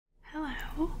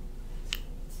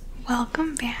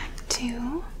Welcome back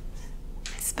to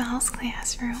Miss Bell's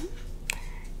classroom.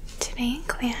 Today in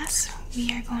class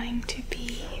we are going to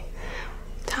be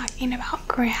talking about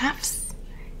graphs,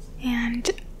 and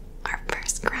our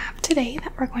first graph today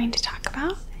that we're going to talk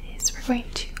about is I'm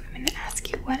going to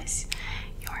ask you, what is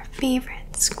your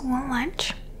favorite school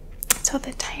lunch? So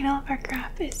the title of our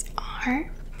graph is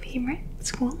Our Favorite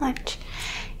School Lunch,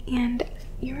 and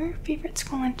your favorite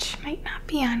school lunch might not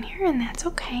be on here, and that's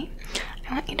okay.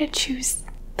 I want you to choose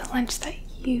the lunch that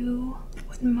you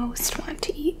would most want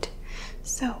to eat.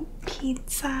 So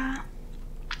pizza,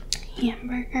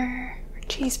 hamburger or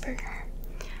cheeseburger,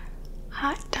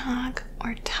 hot dog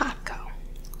or taco,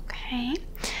 okay?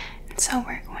 And so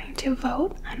we're going to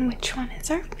vote on which one is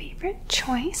our favorite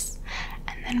choice,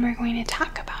 and then we're going to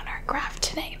talk about our graph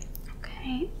today,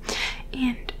 okay?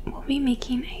 And we'll be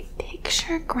making a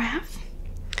picture graph.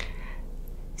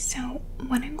 So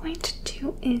what I'm going to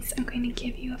do is I'm going to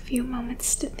give you a few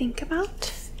moments to think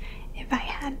about, if I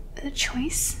had the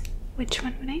choice, which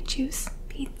one would I choose?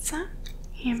 Pizza,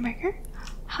 hamburger,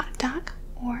 hot dog,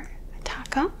 or a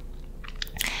taco?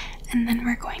 And then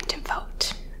we're going to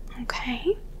vote,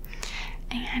 okay?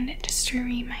 And just a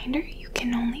reminder, you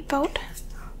can only vote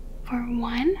for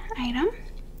one item,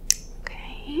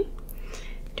 okay?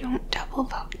 Don't double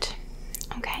vote,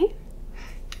 okay?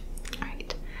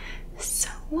 Alright, so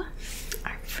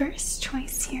our first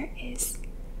choice here is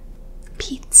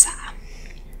pizza,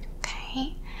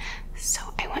 okay? So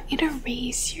I want you to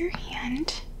raise your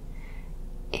hand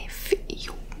if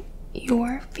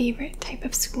your favorite type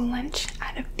of school lunch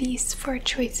out of these four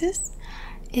choices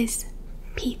is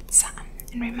pizza.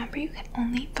 And remember, you can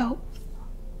only vote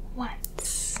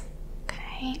once,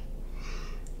 okay?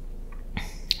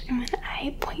 And when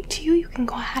I point to you, you can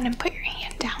go ahead and put your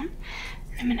hand down.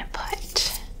 And I'm gonna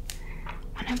put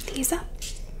one of these up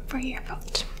for your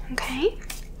vote, okay?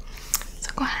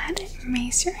 So go ahead and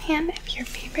raise your hand if your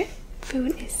favorite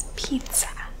food is pizza.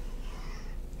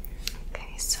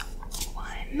 Okay, so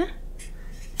 1,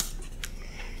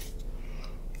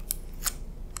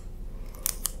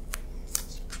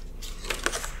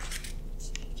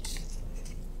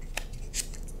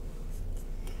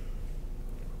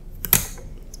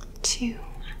 2,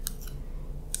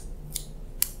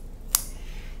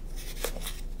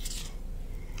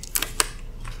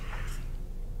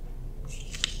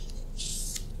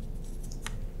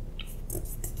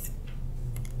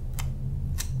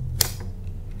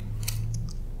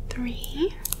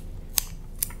 3,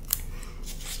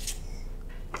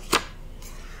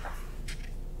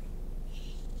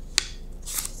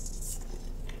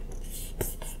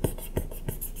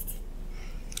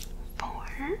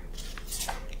 4,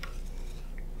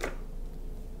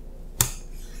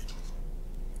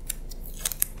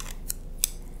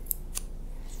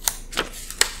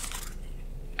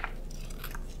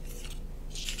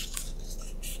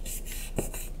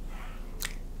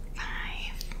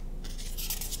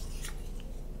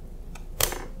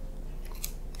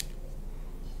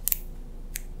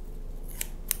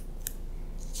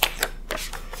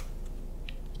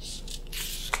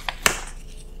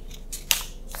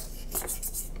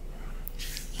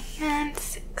 and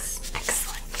 6.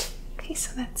 Excellent. Okay,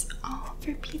 so that's all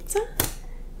for pizza.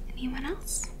 Anyone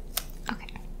else? Okay.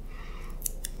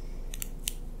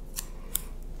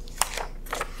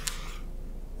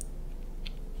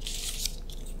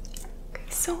 Okay,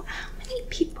 so how many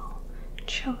people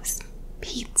chose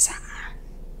pizza?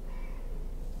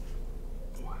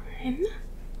 1,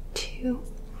 2,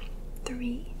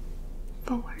 3,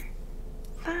 4,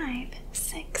 5,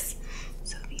 6.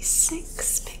 So these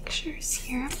 6 pictures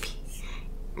here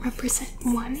represent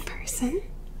one person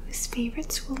whose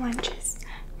favorite school lunch is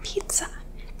pizza.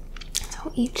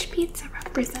 So each pizza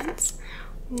represents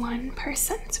one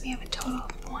person. So we have a total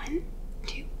of 1,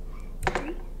 2,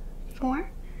 3,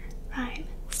 4, 5,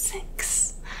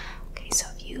 6. Okay, so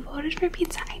if you voted for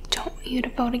pizza, I don't want you to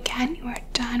vote again. You are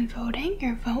done voting.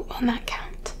 Your vote will not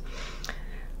count.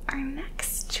 Our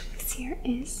next choice here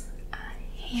is a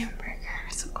hamburger.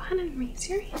 So go ahead and raise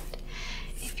your hand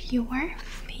if your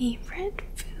favorite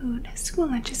food school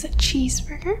lunch is a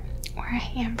cheeseburger or a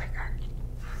hamburger.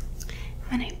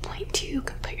 When I point to you, you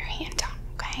can put your hand down,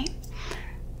 okay?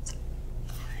 So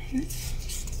 1,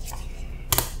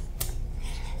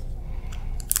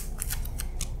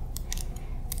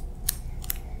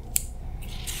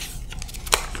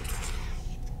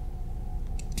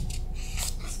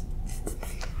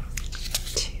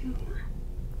 2,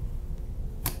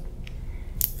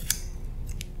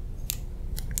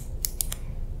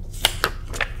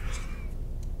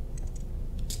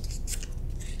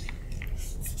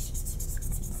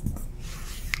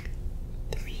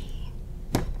 3,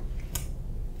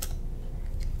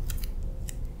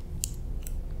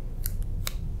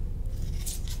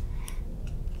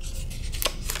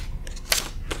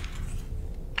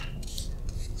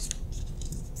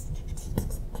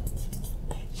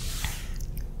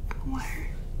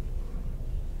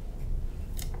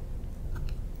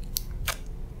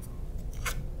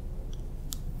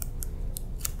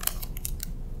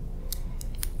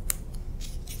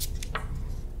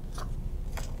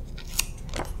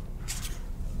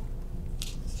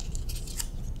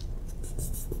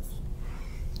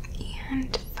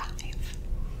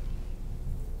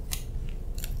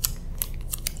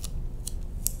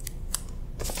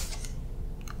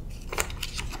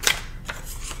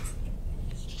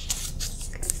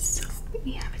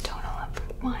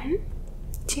 1,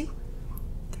 2,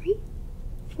 3,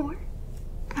 4,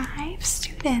 5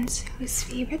 students whose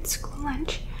favorite school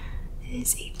lunch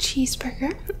is a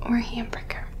cheeseburger or a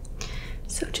hamburger.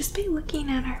 So just by looking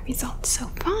at our results so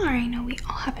far, I know we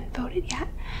all haven't voted yet.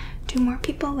 Do more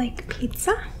people like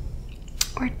pizza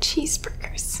or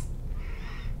cheeseburgers?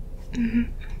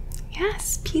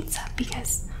 Yes, pizza,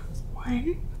 because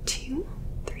 1, 2,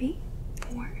 3,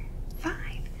 4, 5,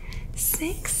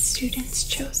 6 students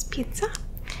chose pizza,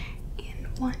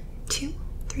 and 1, 2,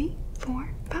 3, 4,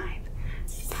 5.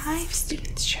 5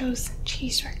 students chose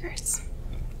cheeseburgers.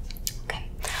 Okay,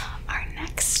 our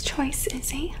next choice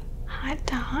is a hot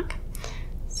dog.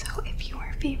 So if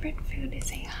your favorite food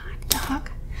is a hot dog,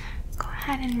 go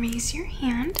ahead and raise your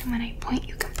hand, and when I point,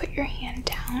 you can put your hand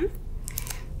down.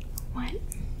 1,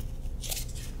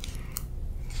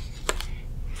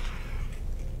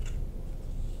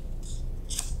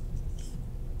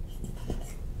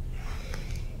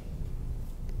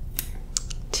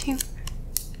 2,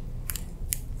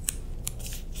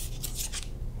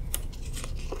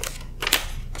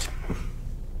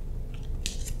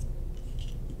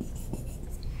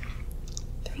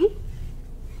 3,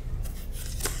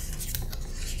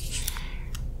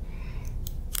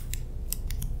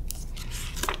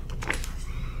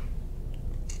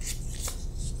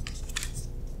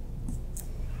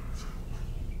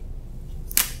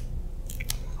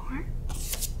 4,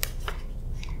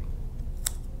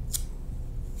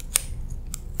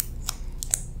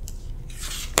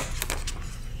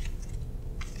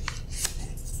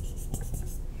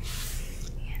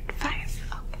 5.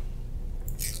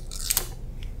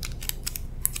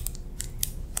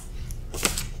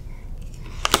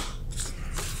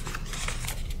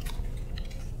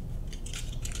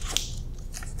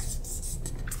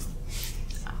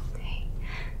 Okay.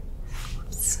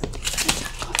 Oops, put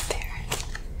that up there.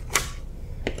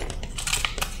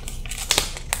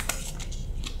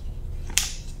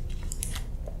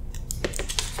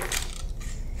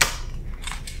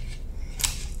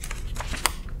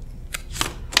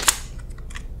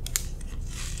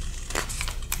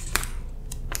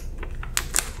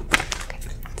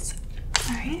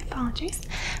 Sorry, I apologize.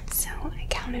 So I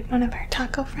counted one of our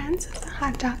taco friends as a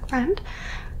hot dog friend.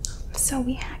 So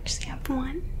we actually have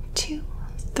 1, 2,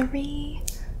 3,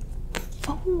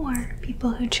 4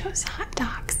 people who chose hot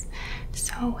dogs.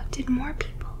 So did more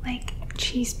people like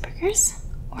cheeseburgers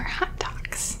or hot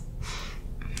dogs?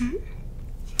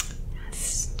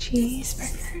 Yes,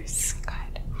 cheeseburgers.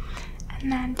 Good.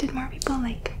 And then did more people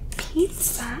like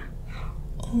pizza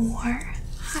or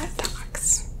hot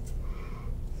dogs?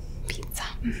 Pizza.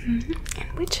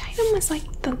 And which item was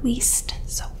like the least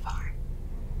so far?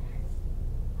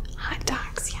 Hot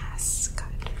dogs, yes.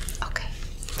 Good. Okay.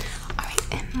 Alright,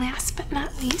 and last but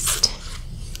not least,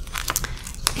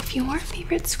 if your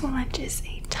favorite school lunch is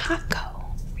a taco,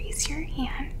 raise your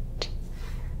hand.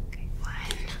 Okay, 1.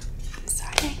 I'm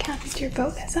sorry, I counted your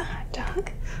vote as a hot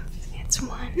dog. It's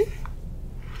 1,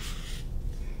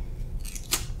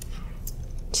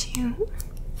 2,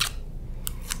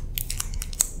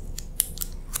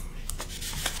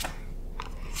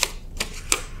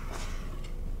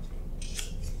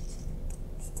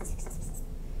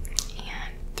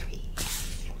 3.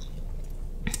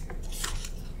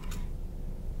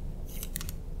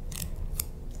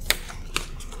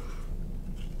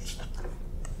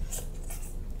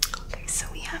 Okay, so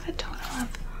we have a total of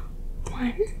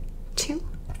 1, 2,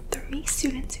 3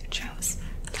 students who chose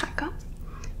taco.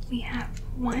 We have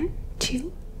 1,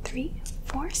 2, 3,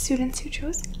 4 students who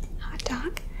chose hot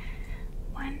dog.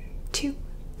 1, 2,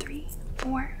 3,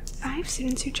 4, 5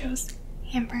 students who chose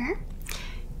hamburger.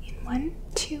 And 1,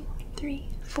 2, 3,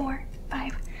 4,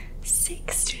 5,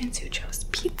 6 students who chose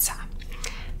pizza.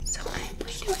 So I'm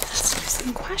going to ask you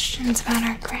some questions about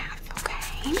our graph,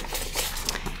 okay?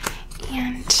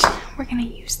 And we're going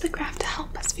to use the graph to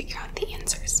help us figure out the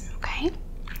answers, okay?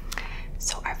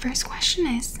 So our first question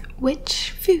is,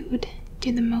 which food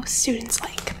do the most students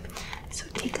like? So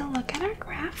take a look at our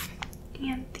graph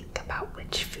and think about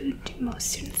which food do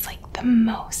most students like the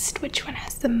most. Which one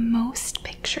has the most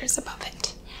pictures above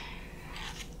it?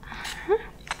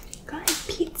 Go ahead,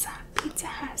 pizza. Pizza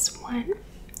has 1,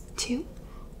 2,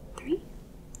 3,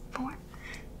 4,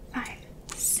 5,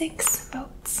 6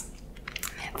 votes.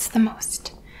 That's the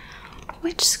most.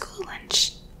 Which school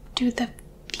lunch do the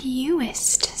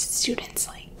fewest students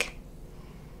like?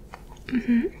 Go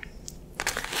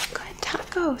ahead,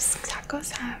 tacos.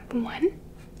 Tacos have 1,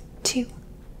 2,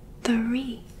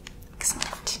 3.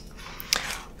 Excellent.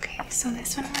 Okay, so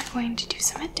this one we're going to do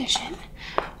some addition.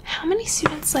 How many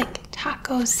students like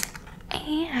tacos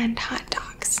and hot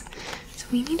dogs? So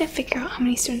we need to figure out how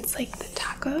many students like the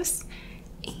tacos tacos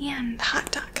and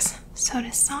hot dogs. So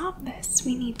to solve this,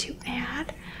 we need to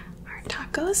add our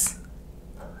tacos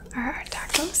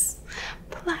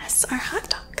plus our hot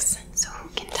dogs. So who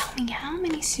can tell me how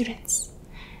many students?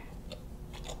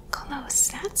 Close.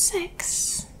 That's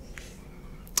 6.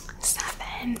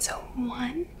 7. So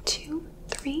 1, 2,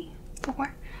 3,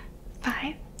 4,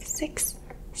 5, 6,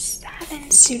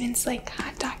 7 students like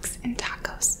hot dogs and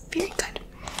tacos. Very good.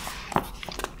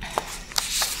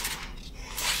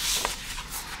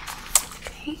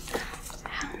 Okay.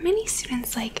 How many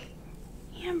students like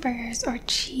hamburgers or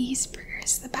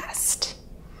cheeseburgers the best?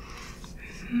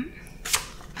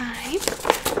 5.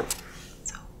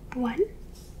 So 1,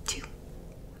 2,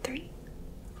 3,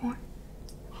 4,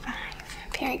 5.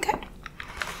 Very good.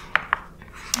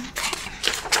 Okay.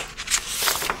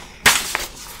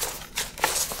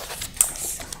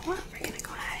 So we're gonna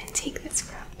go ahead and take this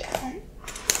graph down.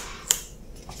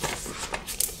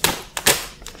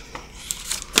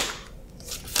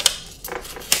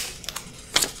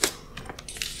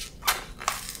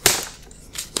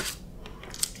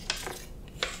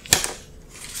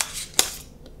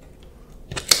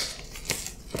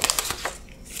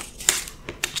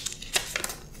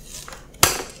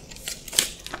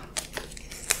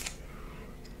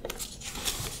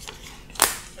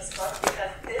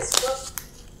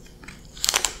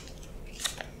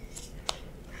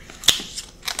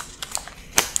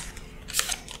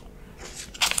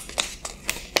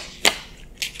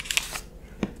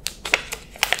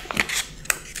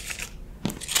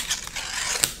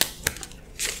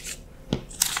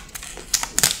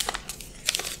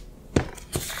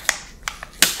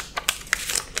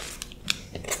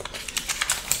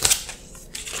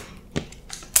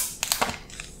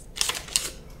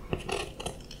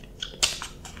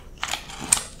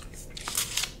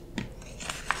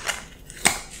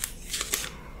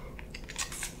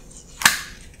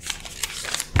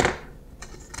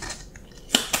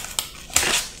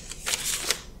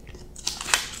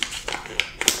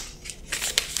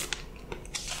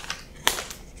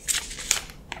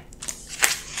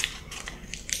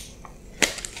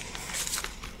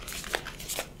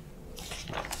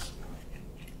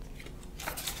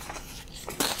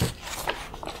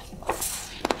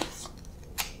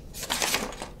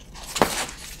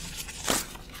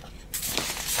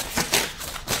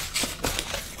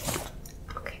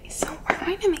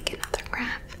 To make another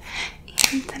graph,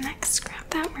 and the next graph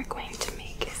that we're going to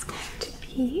make is going to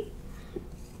be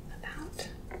about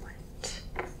what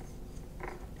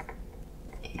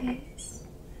is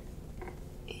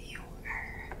your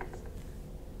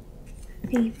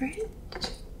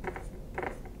favorite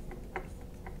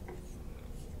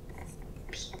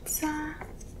pizza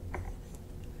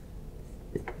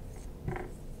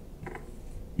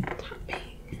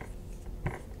topping.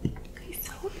 Okay,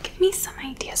 so give me some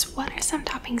ideas. What are some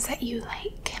toppings that you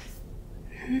like?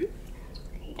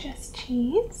 Okay, just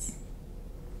cheese.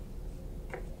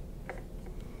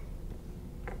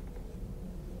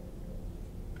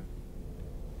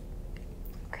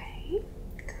 Okay,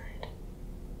 good.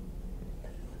 Put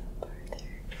a little farther.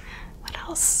 What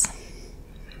else?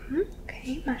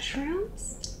 Okay,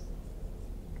 mushrooms.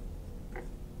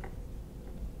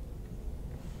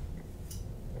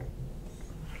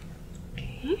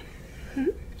 Okay.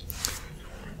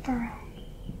 Pepperoni.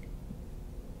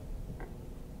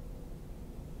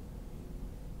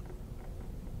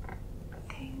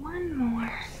 Okay, one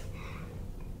more.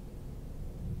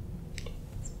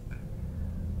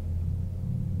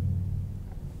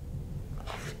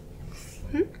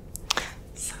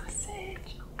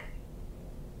 Sausage.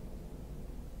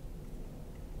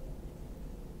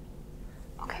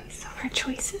 Okay, so our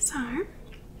choices are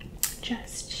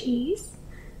just cheese,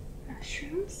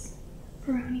 mushrooms,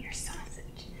 pepperoni, or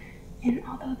sausage. And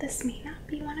although this may not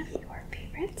be one of your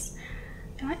favorites,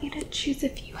 I want you to choose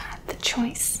if you had the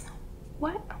choice.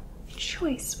 What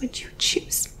choice would you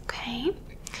choose? Okay?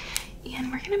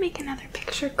 And we're going to make another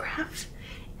picture graph.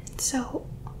 And so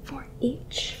for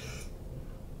each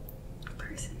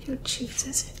person who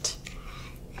chooses it,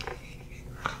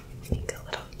 make a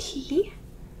little key.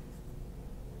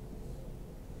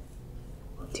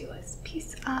 We'll do a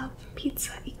piece of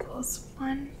pizza equals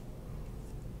 1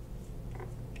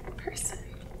 person.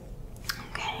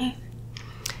 Okay,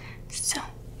 so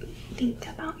think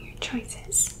about your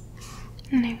choices,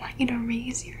 and I want you to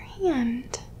raise your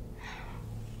hand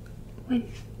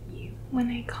when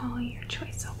I call your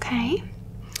choice. Okay,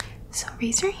 so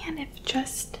raise your hand if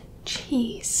just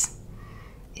cheese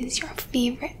is your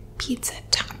favorite pizza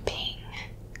topping.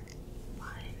 1.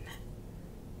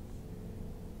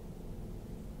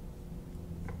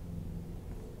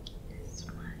 This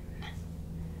one.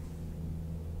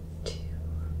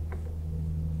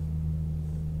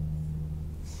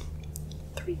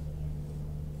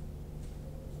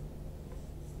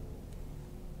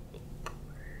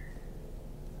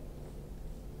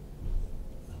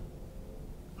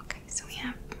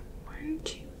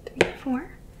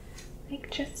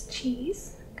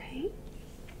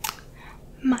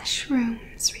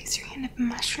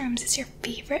 is your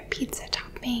favorite pizza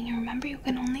topping? And remember, you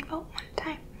can only vote one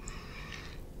time.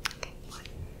 Okay, one.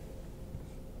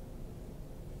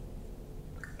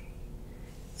 Okay.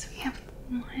 So we have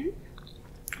one.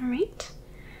 Alright.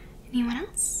 Anyone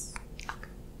else? Okay.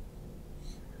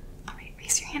 Alright,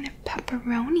 raise your hand if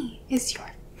pepperoni is your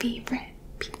favorite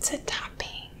pizza topping.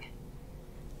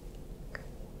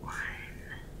 One.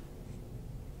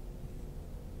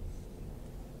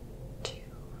 Two.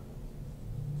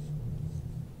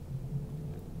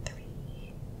 Three.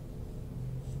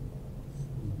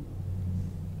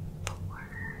 Four.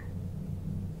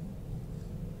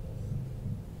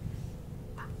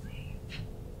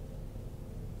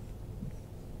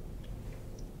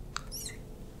 Five.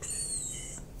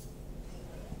 6.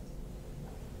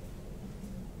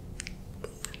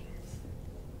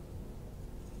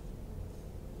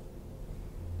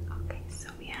 Okay, so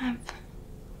we have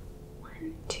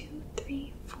 1, 2,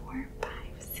 3, 4, 5,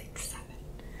 6, 7.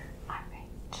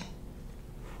 Alright.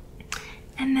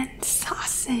 And then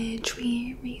sausage,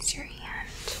 we raise your hand.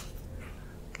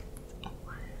 1,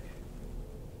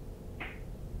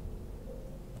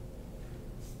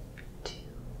 2,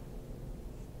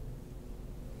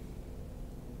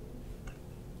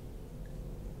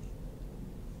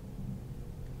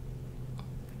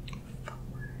 4.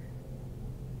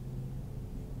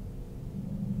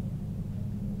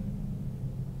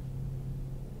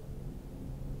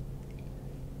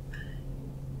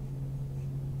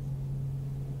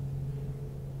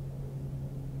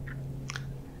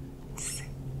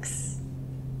 6.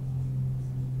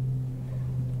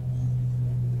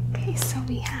 Okay, so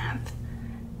we have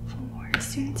 4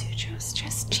 students who chose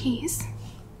just cheese,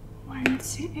 1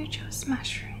 student who chose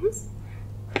mushrooms,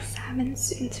 7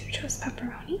 students who chose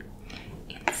pepperoni,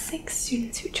 and 6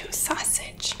 students who chose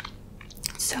sausage.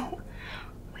 So,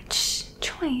 which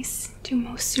choice do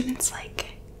most students like?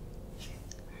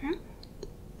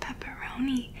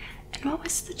 Pepperoni. And what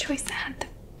was the choice that had the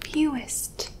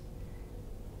fewest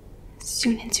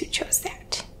students who chose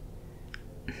that?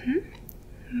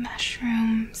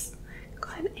 Mushrooms.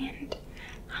 Good. And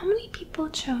how many people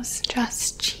chose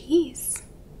just cheese?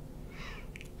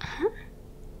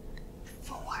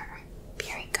 4.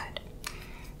 Very good.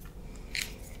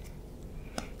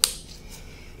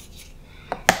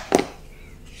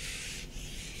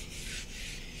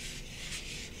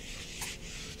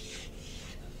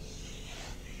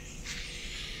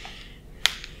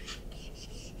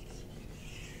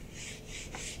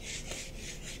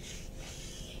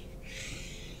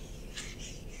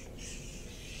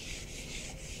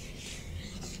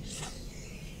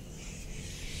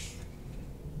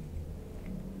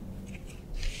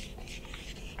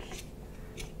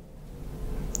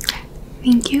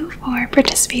 Thank you for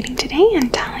participating today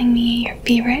and telling me your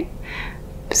favorite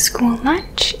school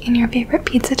lunch and your favorite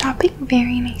pizza topping.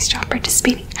 Very nice job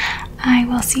participating. I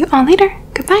will see you all later.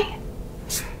 Goodbye.